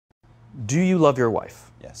Do you love your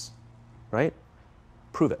wife? Yes. Right?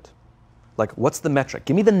 Prove it. Like, what's the metric?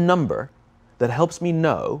 Give me the number that helps me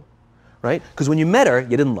know, right? Because when you met her,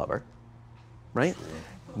 you didn't love her, right? True.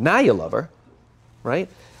 Now you love her, right?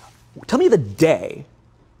 Tell me the day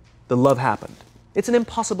the love happened. It's an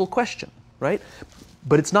impossible question, right?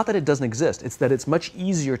 But it's not that it doesn't exist. It's that it's much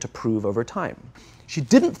easier to prove over time. She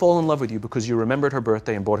didn't fall in love with you because you remembered her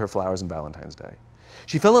birthday and bought her flowers on Valentine's Day.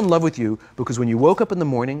 She fell in love with you because when you woke up in the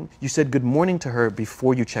morning, you said good morning to her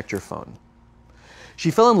before you checked your phone. She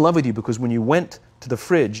fell in love with you because when you went to the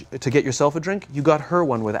fridge to get yourself a drink, you got her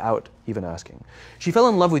one without even asking. She fell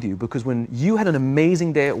in love with you because when you had an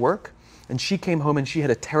amazing day at work and she came home and she had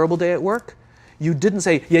a terrible day at work, you didn't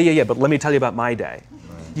say, yeah, but let me tell you about my day.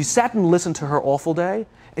 Right. You sat and listened to her awful day,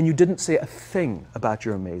 and you didn't say a thing about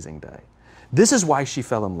your amazing day. This is why she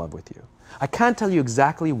fell in love with you. I can't tell you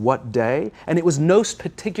exactly what day, and it was no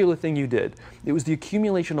particular thing you did. It was the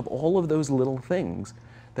accumulation of all of those little things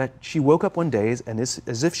that she woke up one day and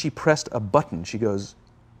as if she pressed a button, she goes,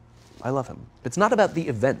 I love him. It's not about the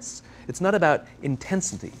events. It's not about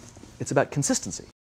intensity. It's about consistency.